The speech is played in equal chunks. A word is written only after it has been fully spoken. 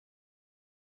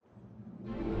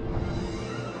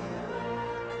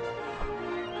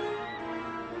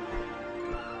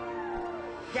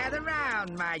Gather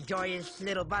round, my joyous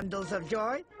little bundles of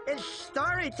joy. It's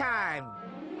story time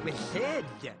with Sid.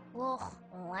 Ugh,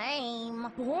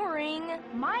 lame. Boring.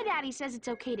 My daddy says it's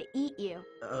okay to eat you.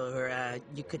 Or,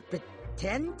 you could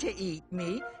pretend to eat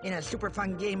me in a super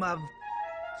fun game of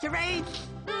charades.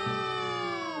 Boo!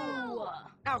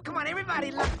 Oh, come on, everybody,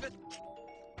 look.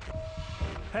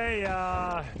 Hey,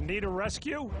 need a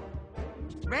rescue?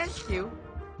 Rescue?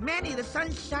 Manny, the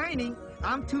sun's shining.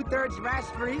 I'm 2/3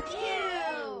 raspberry.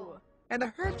 Ew! And the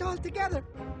hurt's all together.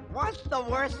 What's the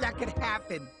worst that could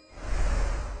happen?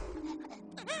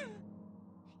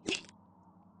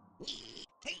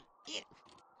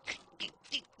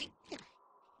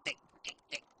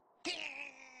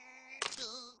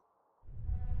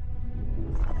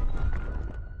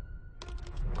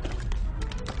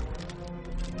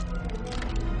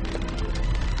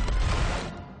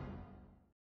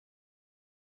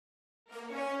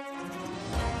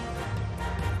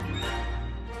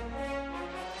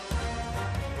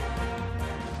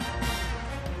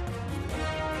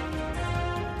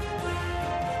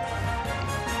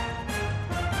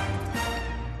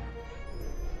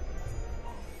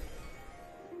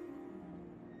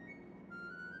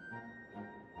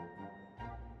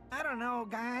 I don't know,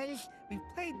 guys. We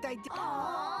played like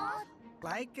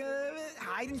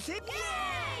hide and seek.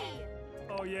 Yay!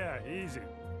 Oh, yeah, easy.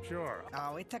 Sure.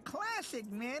 Oh, it's a classic,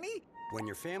 Manny. When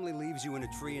your family leaves you in a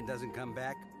tree and doesn't come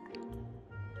back,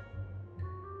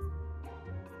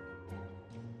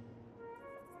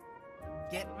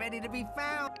 Get ready to be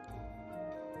found.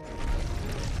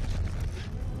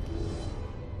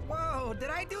 Whoa, did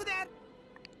I do that?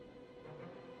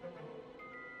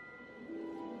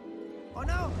 Oh,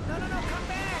 no, come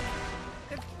back!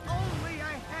 If only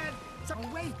I had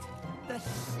some weight. The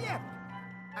ship!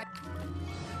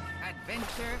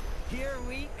 Adventure, here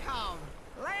we come.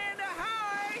 Land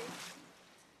ahoy!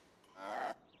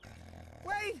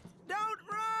 Wait, don't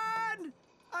run!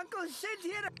 Uncle Sid's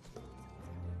here to...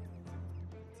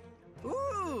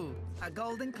 Ooh, a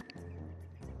golden...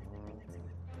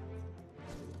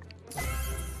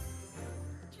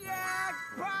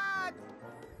 Jackpot!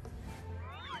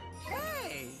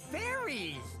 Hey,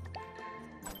 berries!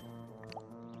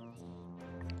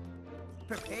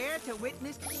 Prepare to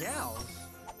witness shells.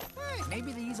 Hey,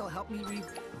 maybe these will help me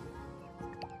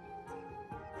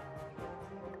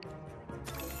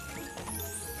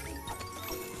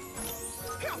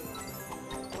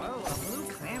Whoa, a blue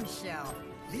clamshell.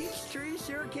 These trees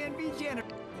sure can be generous.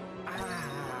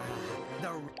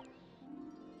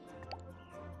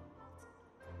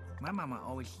 My mama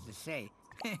always used to say,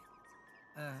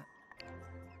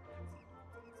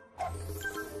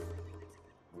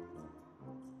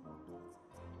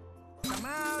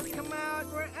 Come out,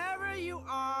 wherever you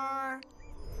are.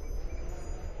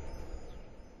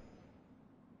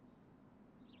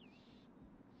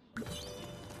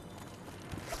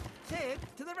 Sid,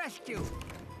 to the rescue.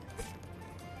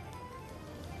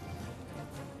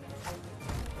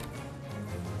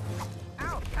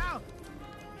 Out, out.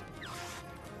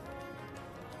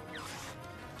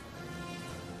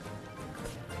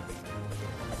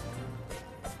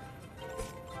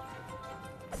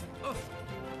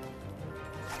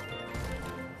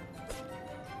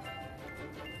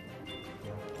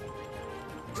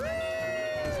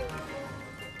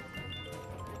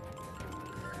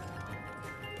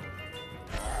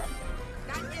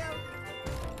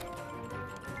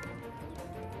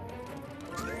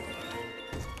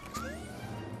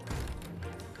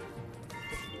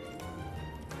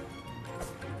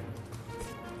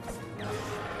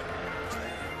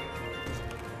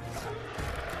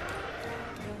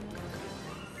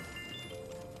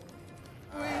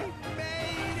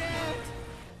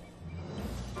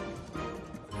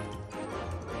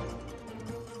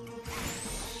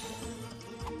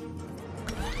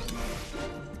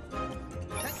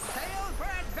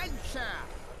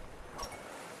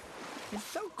 It's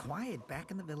so quiet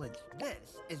back in the village.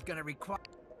 This is gonna require...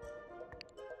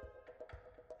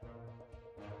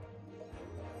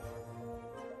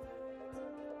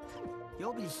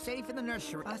 You'll be safe in the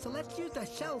nursery. So let's use the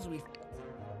shells we've...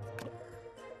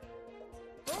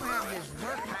 We'll have this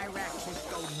work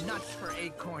Hyraxes go nuts for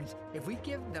acorns. If we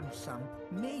give them some,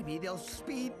 maybe they'll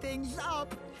speed things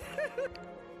up.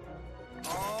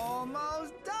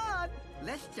 Almost done.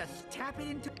 Let's just tap it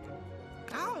into...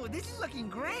 Oh, this is looking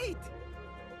great.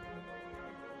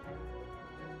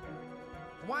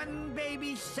 One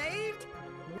baby saved?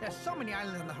 There's so many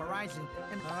islands on the horizon,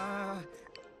 and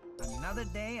another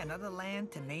day, another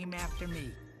land to name after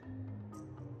me.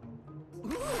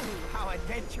 Ooh, how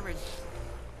adventurous.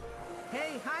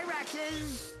 Hey,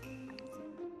 Hyraxes!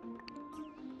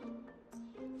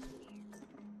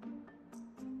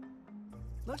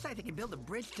 Looks like they can build a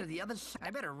bridge to the other side. I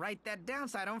better write that down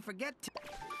so I don't forget to.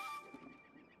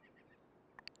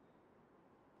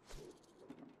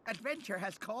 Adventure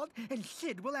has called, and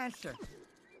Sid will answer.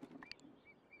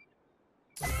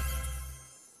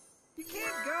 You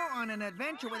can't go on an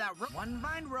adventure without one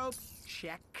vine rope.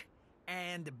 Check.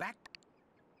 And back.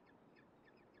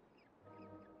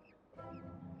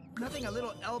 Nothing a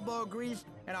little elbow grease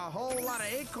and a whole lot of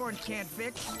acorns can't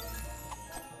fix.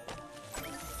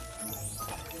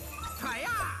 Hiya!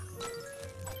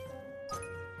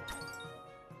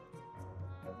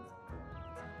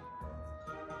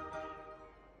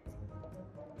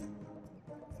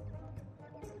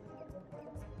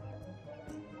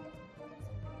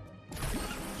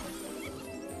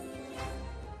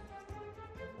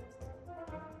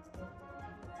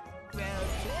 Well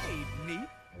played, me.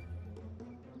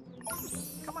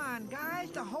 Come on,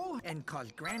 guys, the whole... And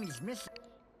cause Granny's missing.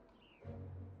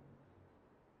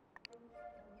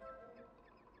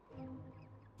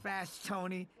 Fast,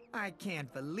 Tony. I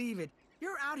can't believe it.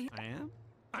 You're out here. I am?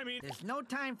 I mean... There's no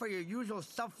time for your usual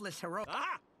selfless heroic.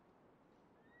 Ah!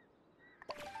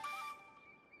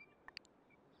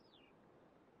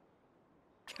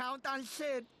 Count on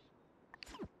Sid.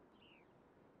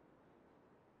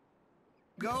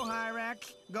 Go,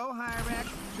 Hyrax. Go, Hyrax.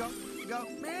 Go.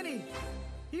 Manny!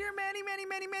 Here, Manny.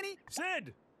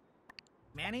 Sid!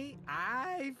 Manny,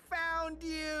 I found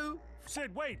you.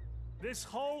 Sid, wait! This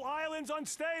whole island's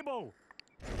unstable!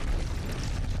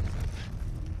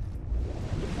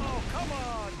 Oh, come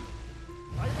on!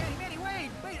 Manny,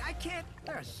 wait, I can't.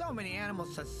 There are so many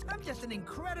animals. I'm just an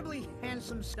incredibly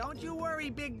handsome... Don't you worry,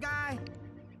 big guy.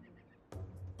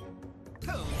 Who's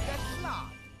that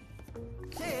sloth?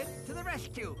 Sid, to the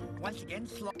rescue. Once again,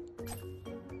 sloth.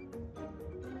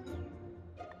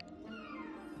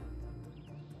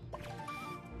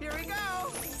 Here we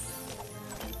go.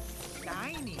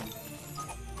 Shiny.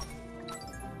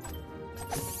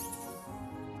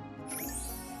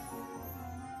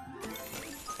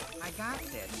 I got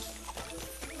this.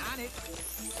 On it.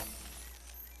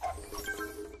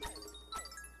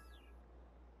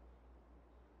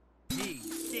 Me,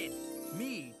 Sid.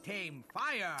 Me, tame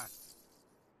fire.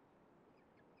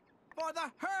 For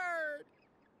the herd.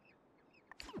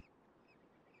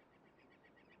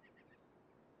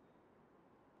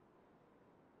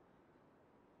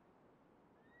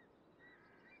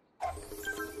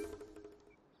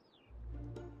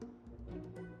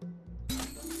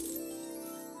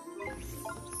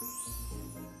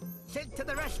 Sid to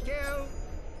the rescue!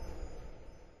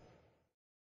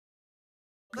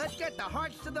 Let's get the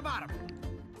hearts to the bottom.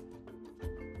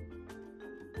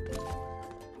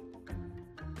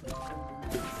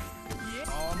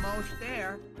 Yeah, almost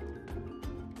there.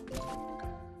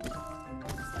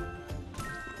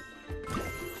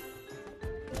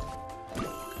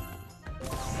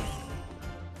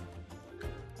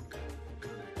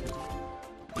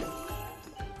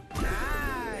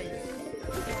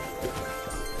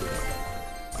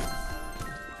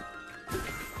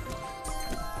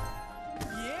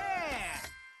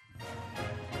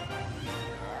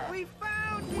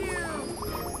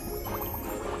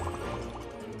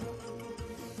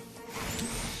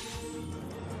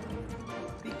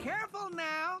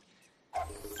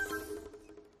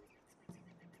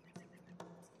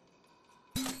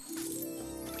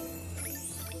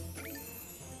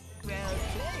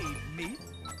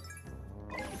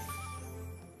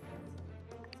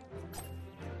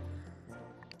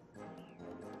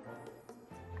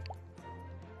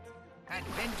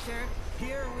 Adventure,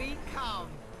 here we come.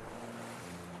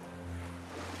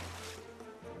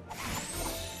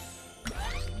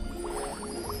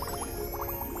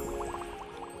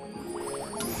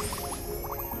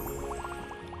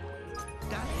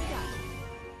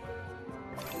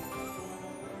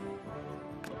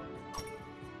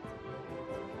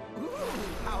 Ooh,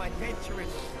 how adventurous.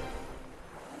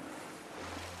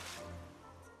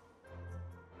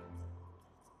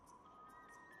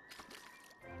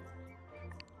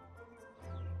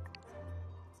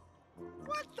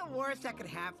 What's the worst that could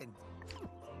happen?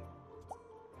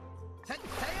 Set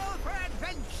sail for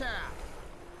adventure!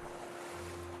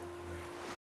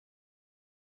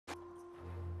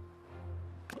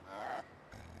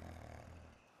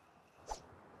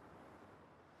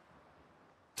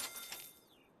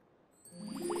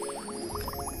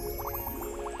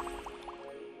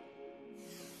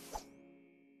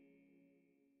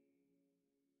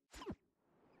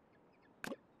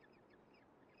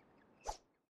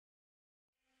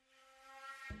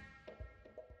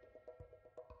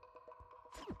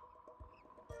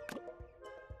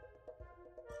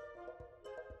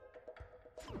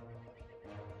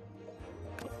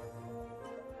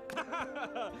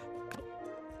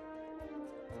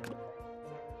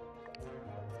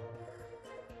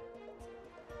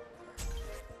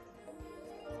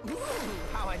 Ooh,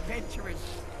 how adventurous.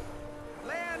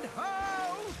 Land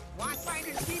ho!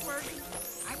 Watchfinders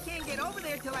keepers. I can't get over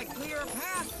there till I clear a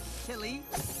path, silly.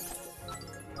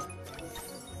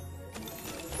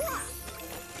 Wah!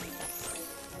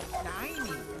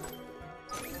 Tiny.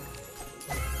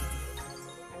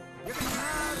 You can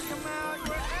come out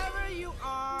wherever you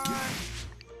are.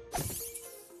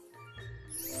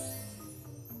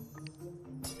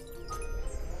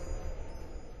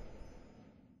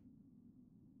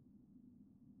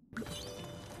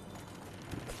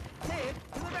 Sid,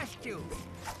 to the rescue.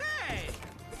 Hey!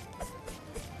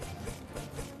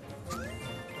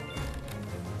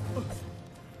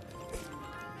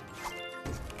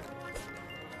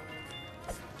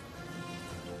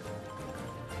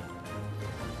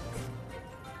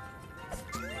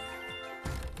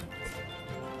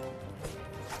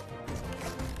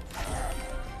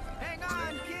 Hang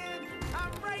on, kid.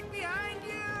 I'm right behind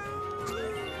you.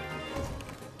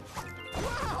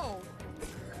 Whoa!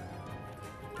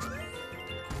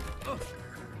 Ugh.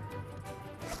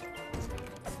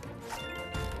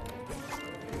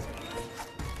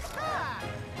 Ah!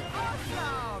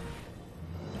 Awesome!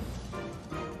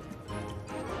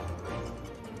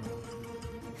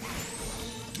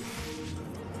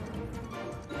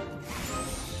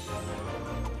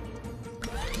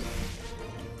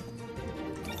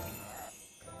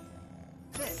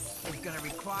 This is gonna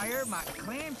require my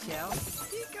clamshell.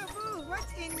 Peekaboo,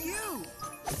 what's in you?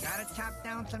 Gotta chop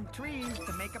down some trees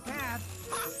to make a path.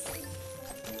 Ha!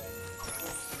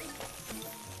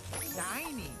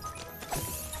 Shiny.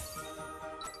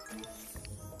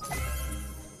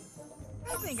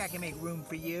 I think I can make room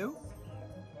for you.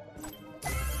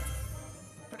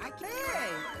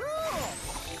 Hey, cool!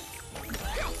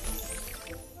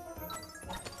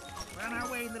 Run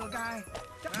our way, little guy.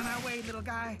 Run our way, little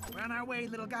guy. Run our way,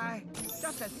 little guy.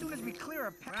 Just as soon as we clear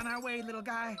a path. Run our way, little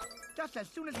guy. Just as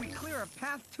soon as we clear a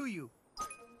path to you.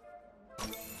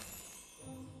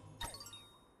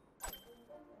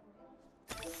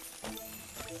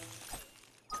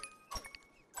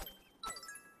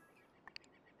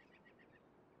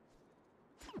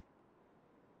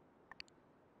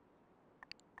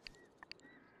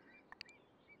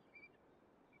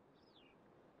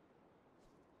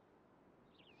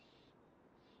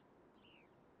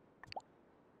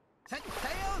 Set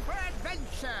sail for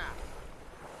adventure!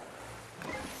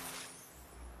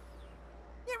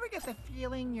 You ever get the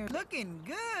feeling you're looking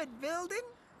good, building?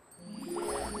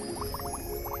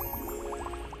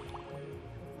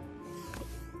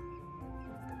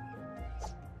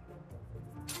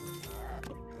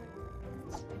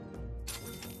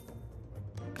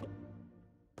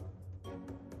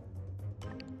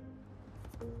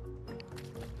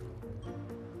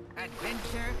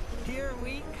 Adventure, here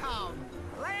we come!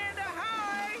 Land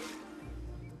ahoy!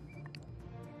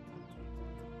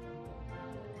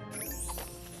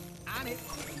 On it!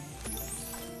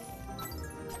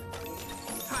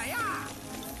 Hiya!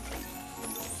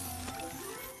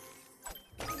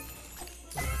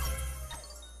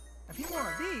 A few more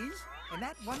of these, and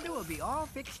that wonder will be all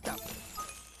fixed up.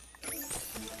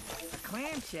 A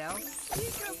clamshell?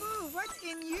 Peekaboo, what's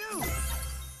in you?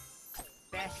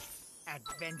 Best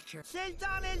adventure. Sid's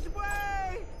on his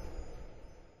way!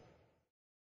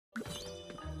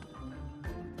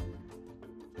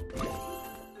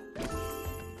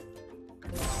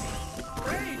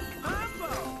 Great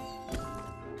combo!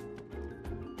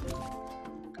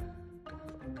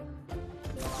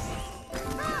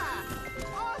 Ah!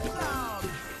 Awesome!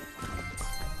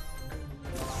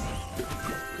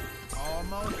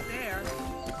 Almost there.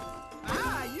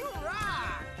 Ah, you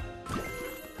rock!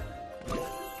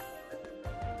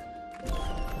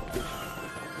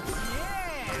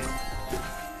 Yeah!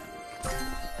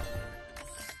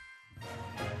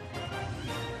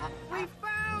 We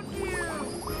found you!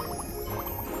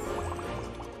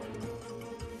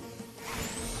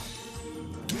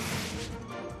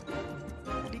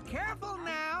 Be careful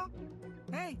now!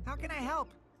 Hey, how can I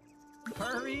help?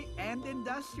 Furry and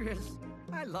industrious.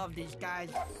 I love these guys.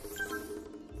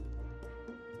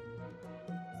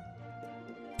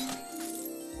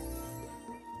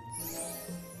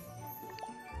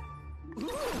 Ooh,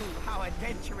 how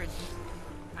adventurous.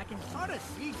 I can sort of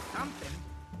see something.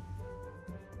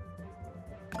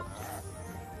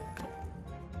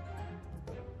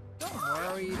 Don't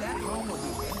worry, that home will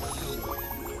be finished soon.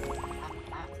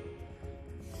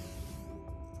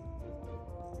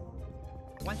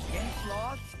 Once again,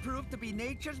 sloths prove to be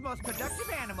nature's most productive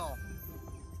animal.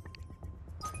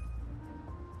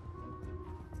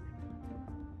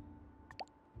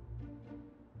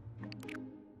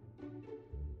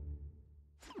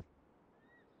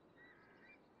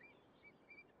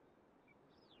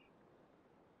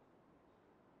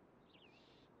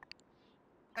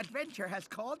 Adventure has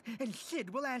called, and Sid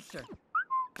will answer.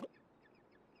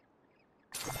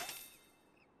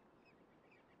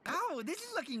 Oh, this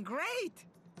is looking great!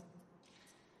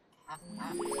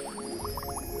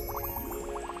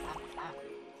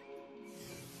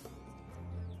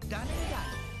 Done and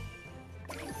done.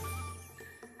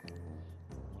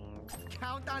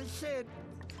 Count on Sid.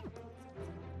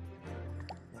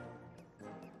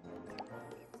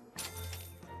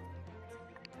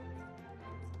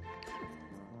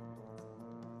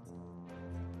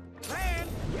 Land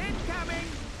incoming!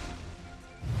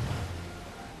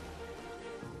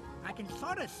 I can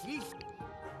sort of see.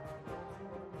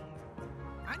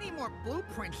 I need more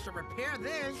blueprints to repair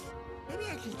this. Maybe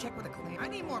I should check with a cleaner. I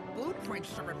need more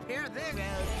blueprints to repair this.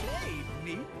 Okay,